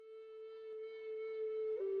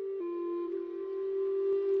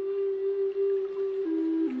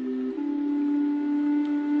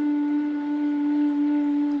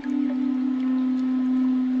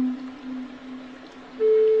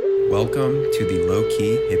Welcome to the Low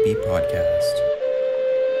Key Hippie Podcast.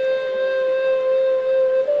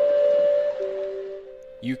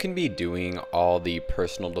 You can be doing all the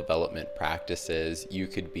personal development practices, you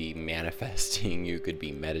could be manifesting, you could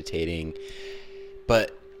be meditating,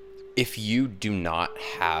 but if you do not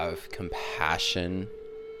have compassion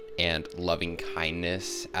and loving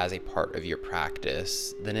kindness as a part of your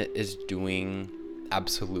practice, then it is doing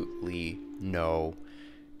absolutely no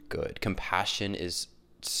good. Compassion is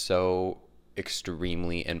so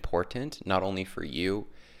extremely important, not only for you,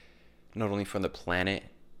 not only for the planet,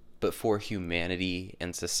 but for humanity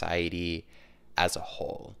and society as a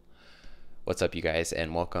whole. What's up, you guys,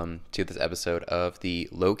 and welcome to this episode of the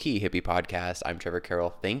Low Key Hippie Podcast. I'm Trevor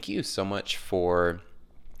Carroll. Thank you so much for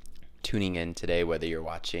tuning in today, whether you're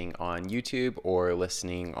watching on YouTube or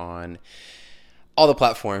listening on all the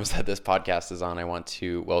platforms that this podcast is on. I want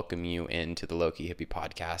to welcome you into the Low Key Hippie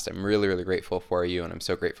Podcast. I'm really grateful for you, and I'm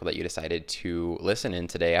so grateful that you decided to listen in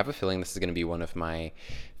today. I have a feeling this is going to be one of my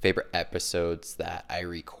favorite episodes that I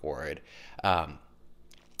record. I'm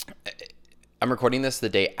recording this the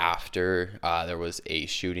day after there was a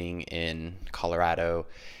shooting in Colorado,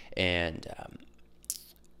 and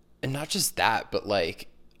not just that, but like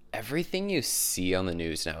everything you see on the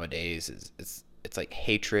news nowadays is it's like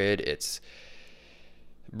hatred, it's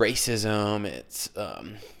racism, it's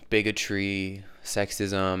bigotry,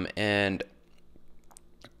 sexism, and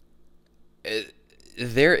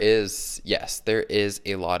there is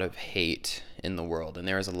a lot of hate in the world, and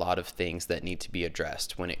there is a lot of things that need to be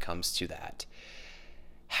addressed when it comes to that.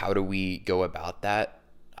 How do we go about that?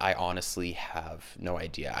 I honestly have no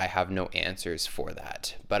idea. I have no answers for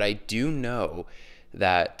that, but I do know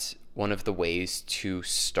that one of the ways to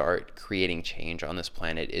start creating change on this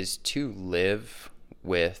planet is to live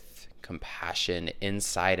with compassion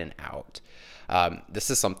inside and out. This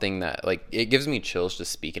is something that, like, it gives me chills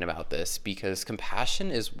just speaking about this, because compassion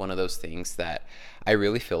is one of those things that I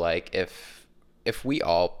really feel like if we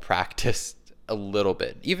all practiced a little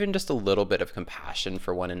bit, even just a little bit of compassion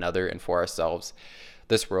for one another and for ourselves,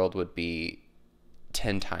 this world would be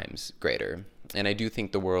 10 times greater. And I do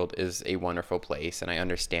think the world is a wonderful place, and I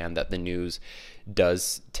understand that the news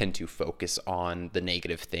does tend to focus on the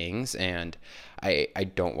negative things, and I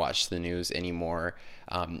don't watch the news anymore,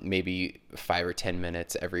 maybe 5 or 10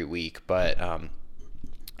 minutes every week, but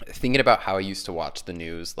thinking about how I used to watch the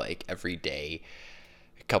news like every day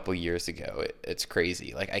a couple years ago, it's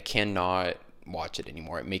crazy. Like, I cannot watch it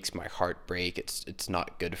anymore. It makes my heart break. It's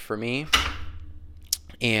not good for me.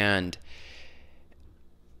 And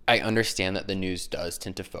I understand that the news does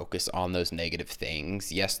tend to focus on those negative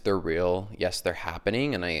things. Yes, they're real. Yes, they're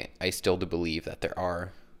happening. And I still do believe that there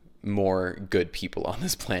are more good people on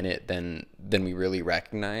this planet than we really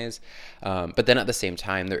recognize. But then at the same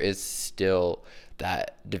time, there is still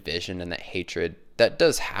that division and that hatred that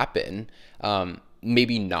does happen.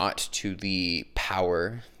 Maybe not to the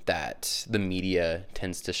power that the media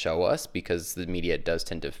tends to show us, because the media does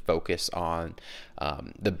tend to focus on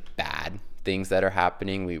the bad things that are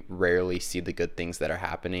happening. We rarely see the good things that are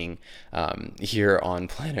happening here on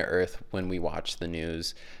planet Earth when we watch the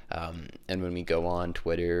news, and when we go on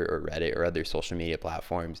Twitter or Reddit or other social media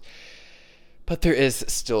platforms. But there is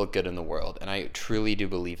still good in the world, and I truly do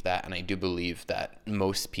believe that. And I do believe that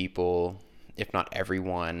most people, if not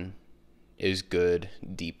everyone, is good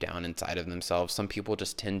deep down inside of themselves. Some people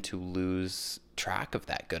just tend to lose track of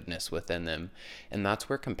that goodness within them, and that's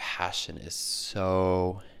where compassion is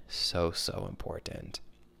so important.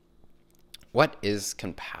 What is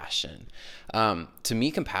compassion? To me,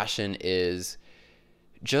 compassion is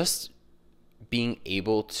just being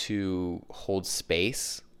able to hold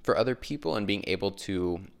space for other people and being able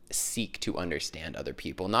to seek to understand other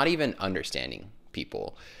people. Not even understanding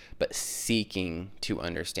people, but seeking to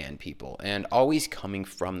understand people, and always coming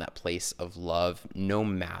from that place of love, no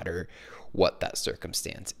matter what that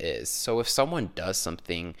circumstance is. So if someone does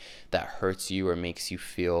something that hurts you or makes you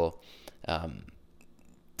feel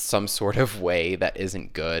some sort of way that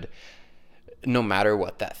isn't good, no matter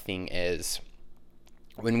what that thing is,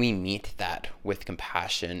 when we meet that with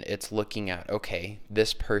compassion, it's looking at, okay,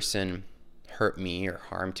 this person hurt me or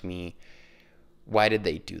harmed me. Why did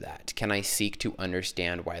they do that? Can I seek to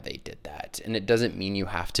understand why they did that? And it doesn't mean you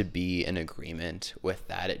have to be in agreement with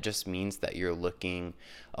that. It just means that you're looking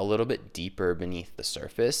a little bit deeper beneath the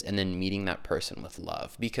surface and then meeting that person with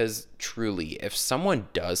love. Because truly, if someone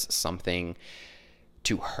does something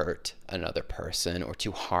to hurt another person or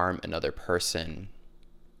to harm another person,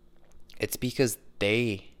 it's because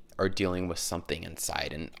they are dealing with something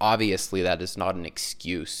inside. And obviously that is not an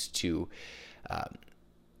excuse to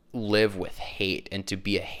live with hate and to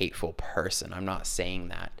be a hateful person. I'm not saying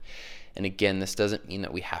that. And again, this doesn't mean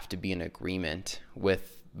that we have to be in agreement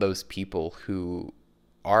with those people who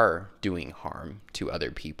are doing harm to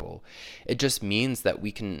other people. It just means that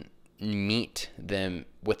we can meet them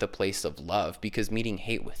with a place of love, because meeting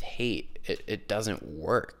hate with hate, it doesn't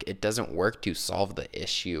work. It doesn't work to solve the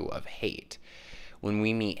issue of hate. When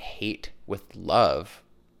we meet hate with love,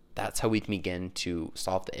 that's how we can begin to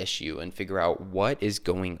solve the issue and figure out what is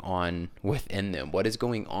going on within them, what is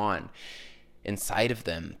going on inside of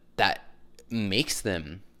them that makes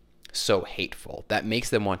them so hateful, that makes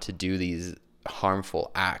them want to do these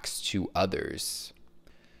harmful acts to others.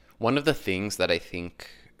 One of the things that I think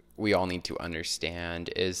we all need to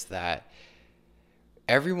understand is that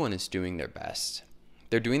everyone is doing their best.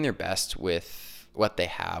 They're doing their best with what they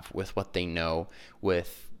have, with what they know,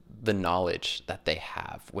 with the knowledge that they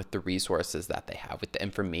have, with the resources that they have, with the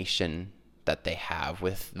information that they have,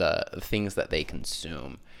 with the things that they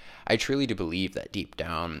consume. I truly do believe that deep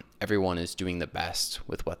down, everyone is doing the best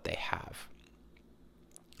with what they have.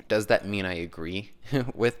 Does that mean I agree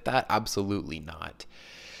with that? Absolutely not.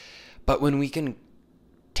 But when we can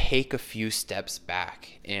take a few steps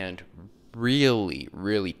back and really,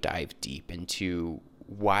 really dive deep into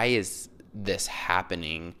why is this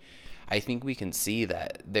happening, I think we can see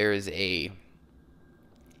that there is an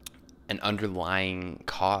underlying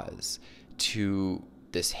cause to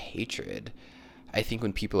this hatred. I think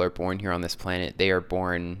when people are born here on this planet, they are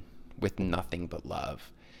born with nothing but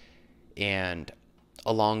love. And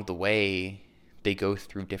along the way, they go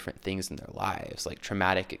through different things in their lives, like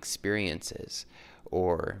traumatic experiences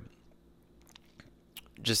or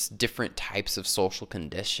just different types of social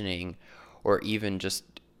conditioning, or even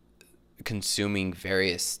just consuming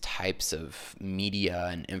various types of media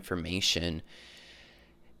and information.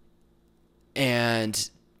 And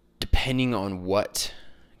depending on what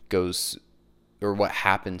goes or what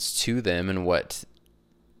happens to them and what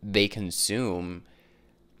they consume,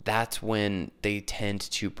 that's when they tend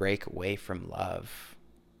to break away from love.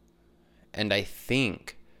 And I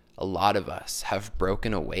think a lot of us have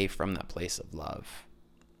broken away from that place of love.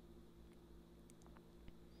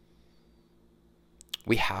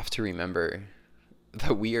 We have to remember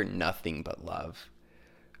that we are nothing but love.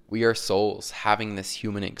 We are souls having this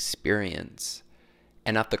human experience.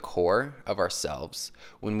 And at the core of ourselves,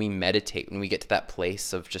 when we meditate, when we get to that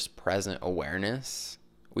place of just present awareness,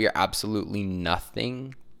 we are absolutely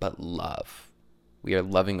nothing but love. We are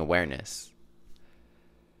loving awareness.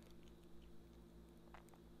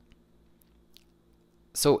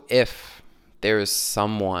 So if there is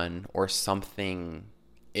someone or something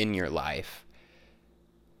in your life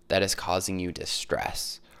that is causing you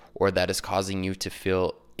distress, or that is causing you to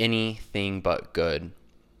feel anything but good,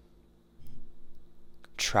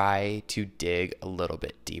 try to dig a little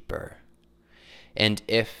bit deeper. And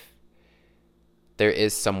if there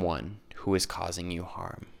is someone who is causing you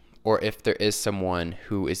harm, or if there is someone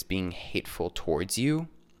who is being hateful towards you,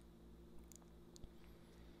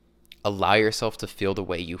 allow yourself to feel the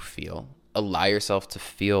way you feel. Allow yourself to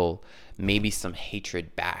feel maybe some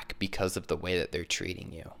hatred back because of the way that they're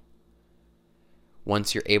treating you.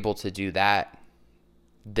 Once you're able to do that,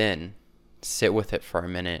 then sit with it for a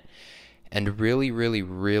minute and really, really,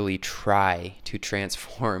 really try to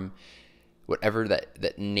transform whatever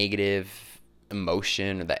that negative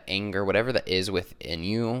emotion or that anger, whatever that is within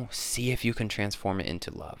you. See if you can transform it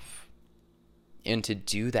into love. And to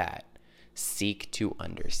do that, seek to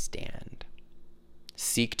understand.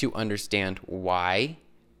 Seek to understand why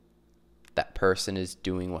that person is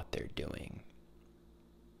doing what they're doing.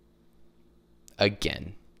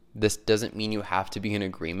 Again, this doesn't mean you have to be in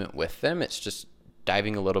agreement with them. It's just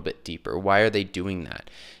diving a little bit deeper. Why are they doing that?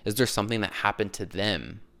 Is there something that happened to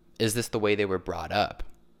them? Is this the way they were brought up?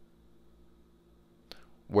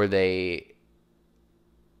 Were they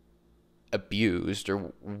abused,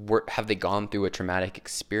 or have they gone through a traumatic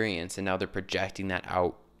experience and now they're projecting that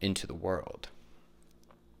out into the world?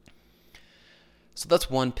 So that's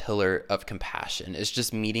one pillar of compassion, is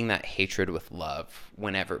just meeting that hatred with love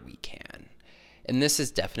whenever we can. And this is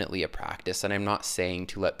definitely a practice, and I'm not saying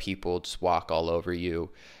to let people just walk all over you.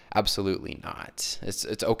 Absolutely not.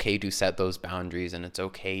 It's okay to set those boundaries, and it's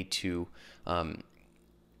okay to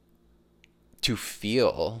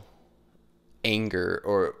feel anger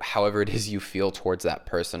or however it is you feel towards that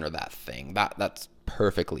person or that thing. That's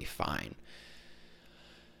perfectly fine.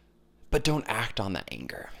 But don't act on that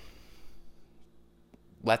anger.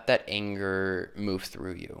 Let that anger move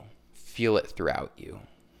through you. Feel it throughout you.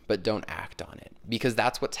 But don't act on it, because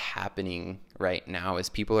that's what's happening right now, is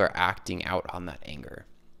people are acting out on that anger.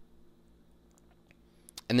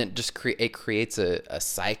 And then it creates a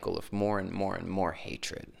cycle of more and more and more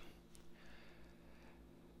hatred.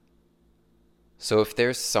 So if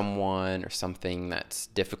there's someone or something that's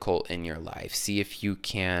difficult in your life, see if you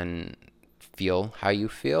can feel how you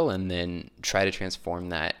feel and then try to transform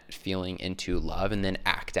that feeling into love and then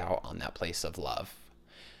act out on that place of love.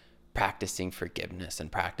 Practicing forgiveness and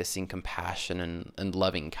practicing compassion and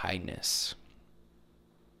loving kindness.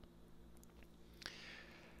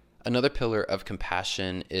 Another pillar of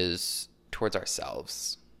compassion is towards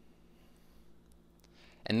ourselves.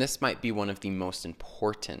 And this might be one of the most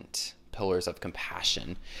important pillars of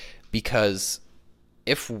compassion, because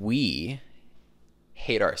if we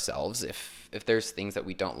hate ourselves, if there's things that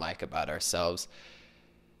we don't like about ourselves,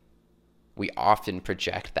 we often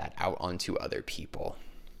project that out onto other people.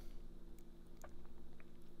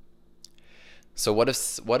 So what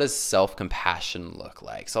does self-compassion look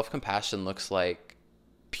like? Self-compassion looks like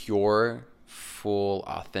pure, full,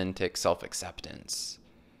 authentic self-acceptance.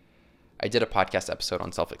 I did a podcast episode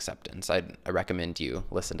on self-acceptance. I recommend you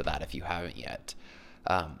listen to that if you haven't yet.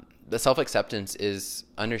 The self-acceptance is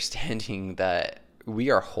understanding that we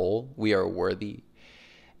are whole, we are worthy,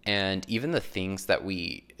 and even the things that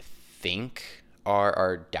we think are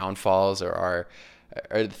our downfalls or are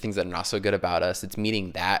the things that are not so good about us, it's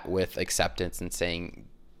meeting that with acceptance and saying,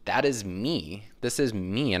 that is me. This is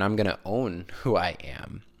me, and I'm going to own who I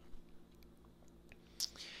am.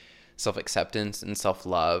 Self-acceptance and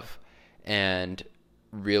self-love, and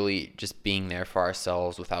really just being there for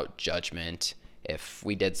ourselves without judgment. If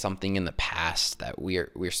we did something in the past that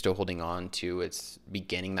we're still holding on to, it's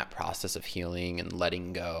beginning that process of healing and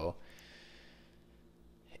letting go.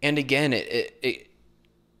 And again,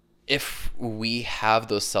 if we have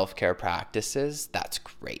those self-care practices, that's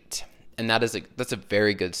great. And that's a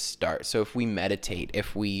very good start. So if we meditate,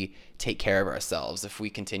 if we take care of ourselves, if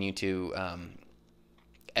we continue to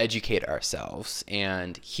educate ourselves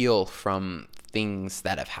and heal from things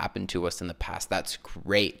that have happened to us in the past, that's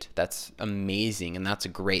great. That's amazing. And that's a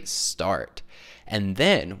great start. And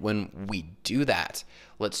then when we do that,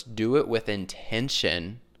 let's do it with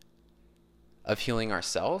intention of healing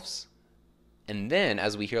ourselves. And then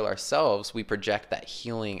as we heal ourselves, we project that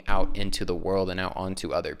healing out into the world and out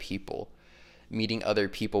onto other people, meeting other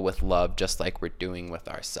people with love, just like we're doing with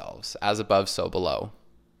ourselves. As above, so below.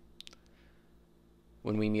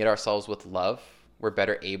 When we meet ourselves with love, we're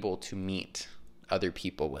better able to meet other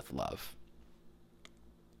people with love.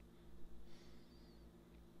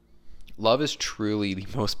 Love is truly the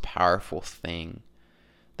most powerful thing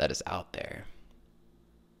that is out there.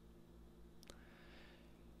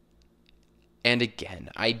 And again,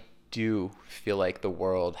 I do feel like the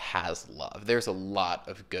world has love. There's a lot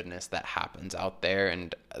of goodness that happens out there,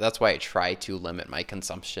 and that's why I try to limit my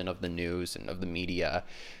consumption of the news and of the media,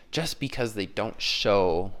 just because they don't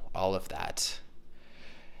show all of that.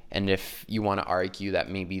 And if you want to argue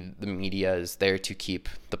that maybe the media is there to keep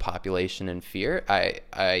the population in fear,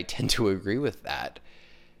 I tend to agree with that.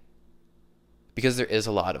 Because there is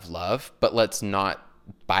a lot of love, but let's not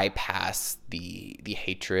bypass the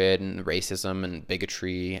hatred and racism and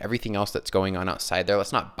bigotry, everything else that's going on outside there.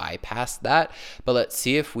 Let's not bypass that, but let's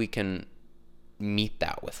see if we can meet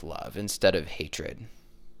that with love instead of hatred.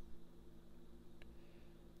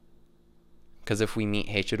 Because if we meet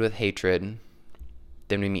hatred with hatred,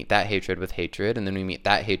 then we meet that hatred with hatred, and then we meet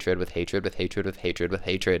that hatred with hatred, with hatred, with hatred, with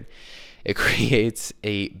hatred. It creates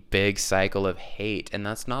a big cycle of hate, and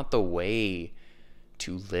that's not the way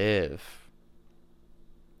to live.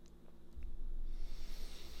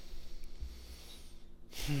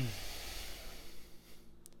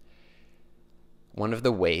 One of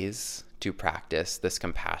the ways to practice this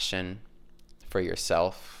compassion for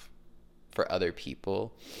yourself, for other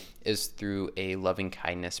people, is through a loving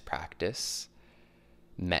kindness practice,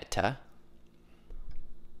 metta.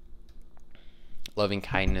 Loving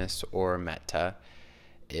kindness or metta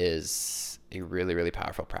is a really, really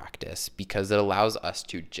powerful practice because it allows us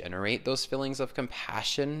to generate those feelings of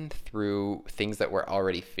compassion through things that we're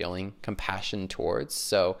already feeling compassion towards.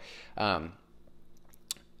 So,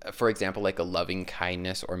 for example, like a loving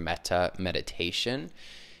kindness or metta meditation,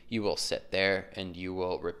 you will sit there and you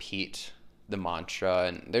will repeat the mantra,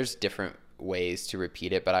 and there's different ways to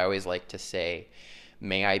repeat it, but I always like to say,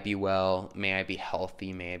 may I be well, may I be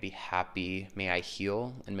healthy, may I be happy, may I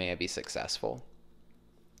heal, and may I be successful.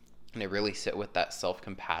 And I really sit with that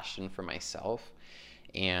self-compassion for myself,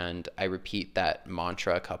 and I repeat that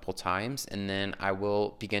mantra a couple times, and then I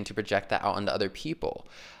will begin to project that out onto other people.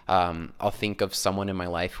 I'll think of someone in my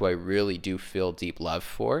life who I really do feel deep love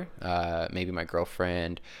for, maybe my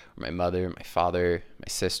girlfriend, or my mother, my father, my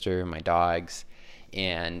sister, my dogs,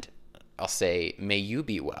 and I'll say, may you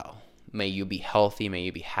be well. May you be healthy. May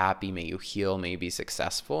you be happy. May you heal. May you be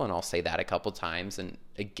successful. And I'll say that a couple times. And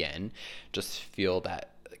again, just feel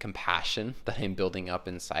that compassion that I'm building up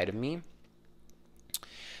inside of me.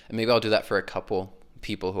 And maybe I'll do that for a couple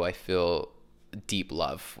people who I feel deep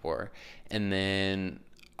love for. And then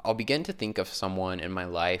I'll begin to think of someone in my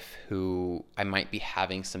life who I might be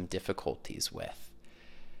having some difficulties with.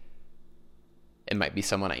 It might be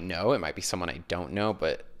someone I know, it might be someone I don't know,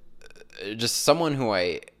 but just someone who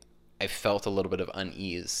I felt a little bit of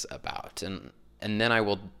unease about. And then I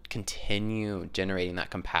will continue generating that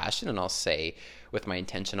compassion, and I'll say, with my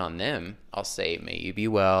intention on them, I'll say, may you be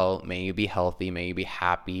well, may you be healthy, may you be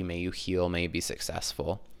happy, may you heal, may you be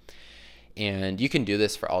successful. And you can do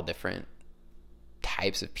this for all different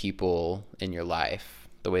types of people in your life,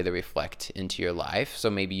 the way they reflect into your life. So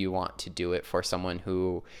maybe you want to do it for someone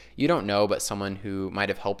who you don't know, but someone who might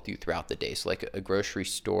have helped you throughout the day. So like a grocery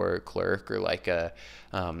store clerk, or like a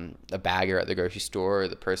bagger at the grocery store, or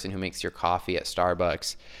the person who makes your coffee at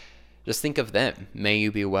Starbucks. Just think of them. May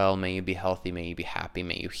you be well, may you be healthy, may you be happy,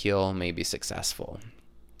 may you heal, may you be successful.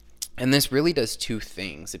 And this really does two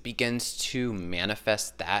things. It begins to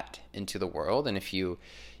manifest that into the world. And if you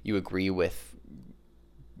agree with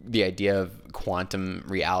the idea of quantum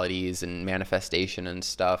realities and manifestation and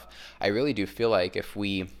stuff, I really do feel like if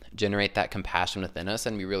we generate that compassion within us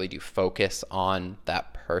and we really do focus on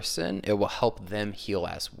that person, it will help them heal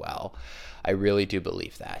as well. I really do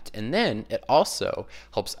believe that. And then it also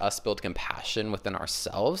helps us build compassion within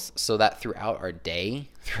ourselves, so that throughout our day,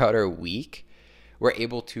 throughout our week, we're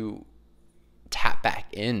able to tap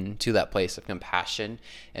back into that place of compassion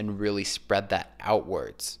and really spread that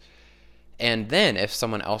outwards. And then if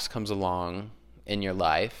someone else comes along in your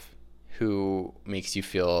life who makes you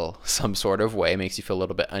feel some sort of way, makes you feel a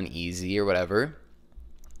little bit uneasy or whatever,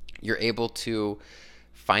 you're able to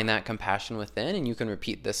find that compassion within, and you can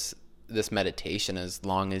repeat this meditation as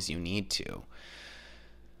long as you need to.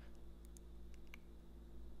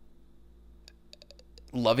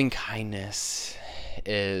 Loving kindness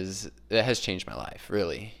has changed my life,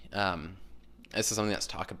 really. This is something that's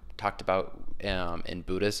talked about in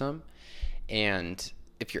Buddhism. And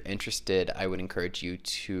if you're interested, I would encourage you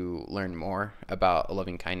to learn more about a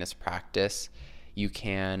loving kindness practice. You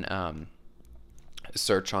can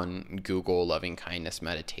search on Google loving kindness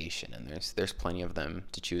meditation, and there's plenty of them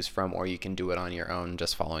to choose from, or you can do it on your own,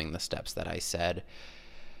 just following the steps that I said.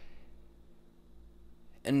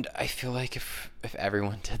 And I feel like if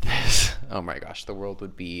everyone did this, oh my gosh, the world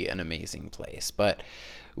would be an amazing place. But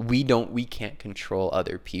we can't control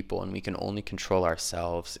other people, and we can only control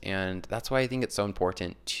ourselves. And that's why I think it's so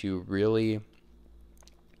important to really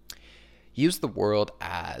use the world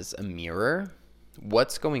as a mirror.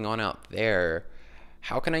 What's going on out there?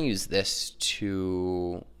 How can I use this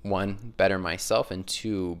to, one, better myself, and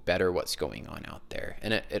two, better what's going on out there?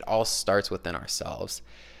 And it all starts within ourselves.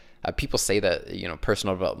 People say that,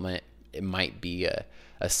 personal development, it might be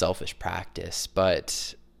a selfish practice,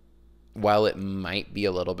 but while it might be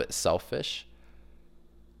a little bit selfish,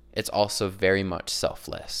 it's also very much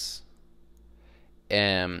selfless.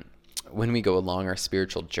 And when we go along our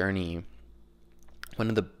spiritual journey, one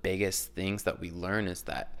of the biggest things that we learn is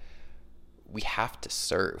that we have to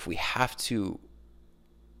serve. We have to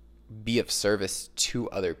be of service to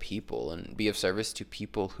other people, and be of service to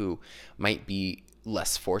people who might be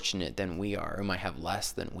less fortunate than we are, or might have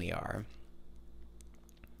less than we are.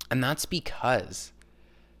 And that's because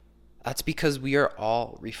we are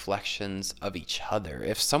all reflections of each other.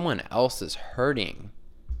 If someone else is hurting,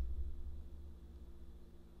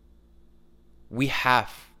 we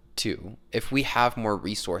have to. If we have more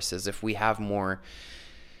resources, if we have more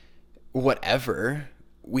whatever,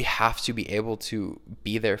 we have to be able to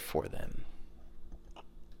be there for them.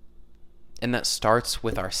 And that starts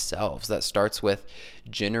with ourselves. That starts with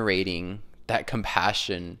generating that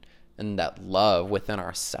compassion and that love within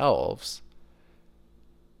ourselves,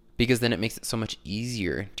 because then it makes it so much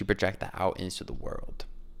easier to project that out into the world.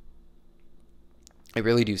 I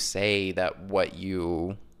really do say that what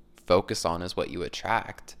you focus on is what you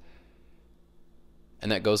attract.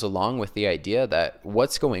 And that goes along with the idea that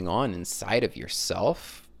what's going on inside of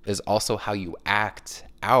yourself is also how you act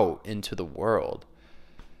out into the world.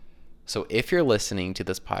 So if you're listening to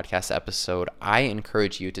this podcast episode, I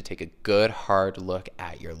encourage you to take a good, hard look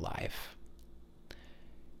at your life.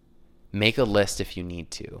 Make a list if you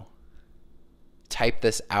need to. Type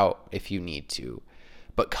this out if you need to.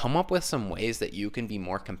 But come up with some ways that you can be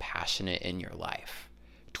more compassionate in your life,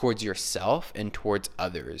 towards yourself and towards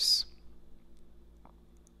others.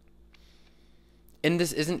 And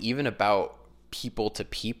this isn't even about people to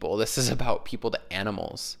people. This is about people to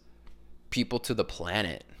animals. people to the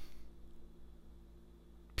planet,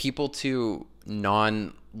 people to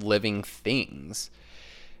non-living things.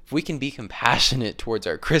 If we can be compassionate towards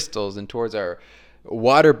our crystals and towards our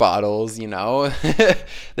water bottles,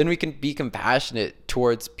 then we can be compassionate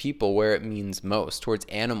towards people where it means most, towards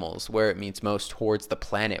animals where it means most, towards the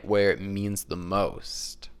planet where it means the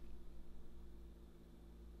most.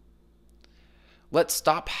 Let's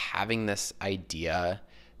stop having this idea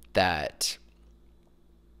that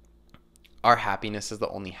our happiness is the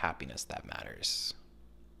only happiness that matters.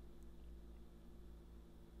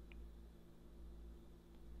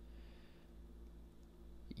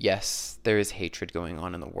 Yes, there is hatred going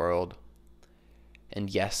on in the world. And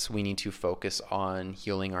yes, we need to focus on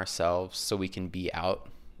healing ourselves so we can be out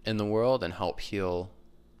in the world and help heal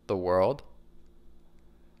the world.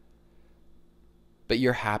 But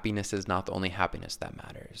your happiness is not the only happiness that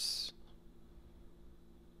matters.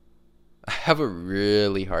 I have a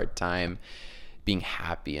really hard time being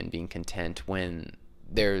happy and being content when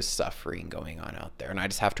there's suffering going on out there. And I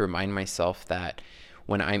just have to remind myself that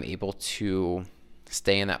when I'm able to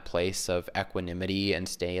stay in that place of equanimity and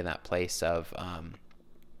stay in that place of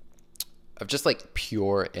just like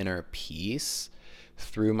pure inner peace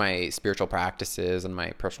through my spiritual practices and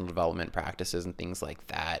my personal development practices and things like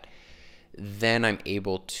that, then I'm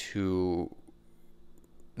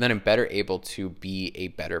better able to be a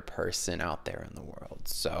better person out there in the world.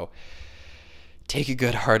 So take a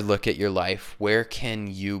good hard look at your life. Where can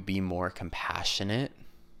you be more compassionate?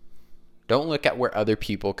 Don't look at where other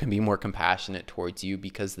people can be more compassionate towards you,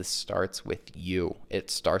 because this starts with you. It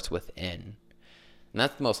starts within. And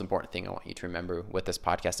that's the most important thing I want you to remember with this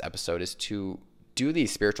podcast episode, is to do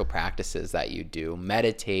these spiritual practices that you do.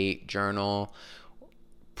 Meditate, journal,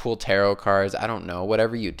 pull tarot cards, I don't know,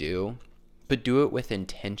 whatever you do. But do it with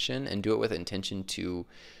intention, and do it with intention to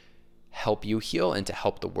help you heal and to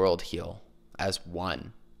help the world heal as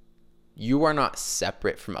one. You are not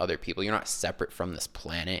separate from other people. You're not separate from this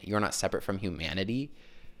planet. You're not separate from humanity.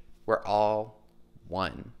 We're all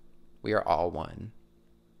one. We are all one.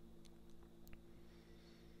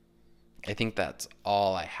 I think that's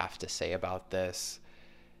all I have to say about this.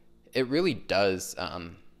 It really does,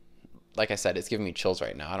 like I said, it's giving me chills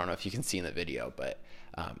right now. I don't know if you can see in the video, but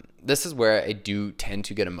this is where I do tend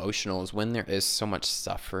to get emotional, is when there is so much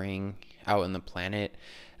suffering out in the planet.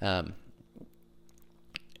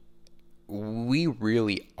 We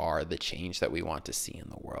really are the change that we want to see in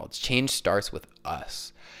the world. Change starts with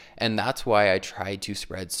us. And that's why I try to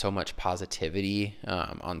spread so much positivity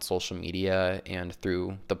on social media and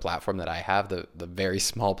through the platform that I have, the very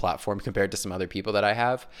small platform compared to some other people that I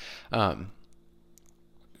have.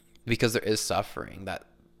 Because there is suffering.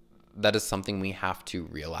 That is something we have to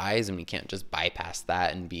realize, and we can't just bypass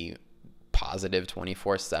that and be positive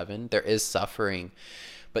 24/7. There is suffering.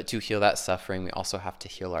 But to heal that suffering, we also have to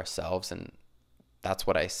heal ourselves. And that's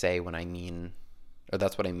what I say when I mean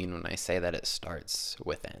when I say that it starts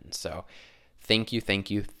within. So thank you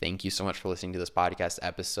so much for listening to this podcast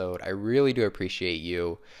episode. I really do appreciate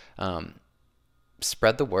you.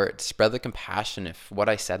 Spread the word, spread the compassion. If what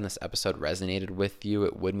I said in this episode resonated with you,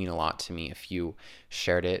 it would mean a lot to me if you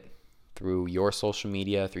shared it through your social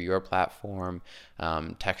media, through your platform,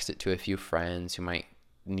 text it to a few friends who might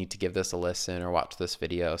need to give this a listen or watch this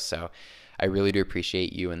video. So I really do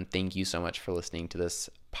appreciate you, and thank you so much for listening to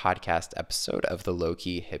this podcast episode of the Low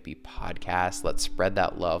Key Hippie Podcast. Let's spread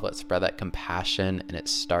that love, let's spread that compassion, and it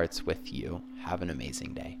starts with you. Have an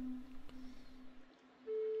amazing day.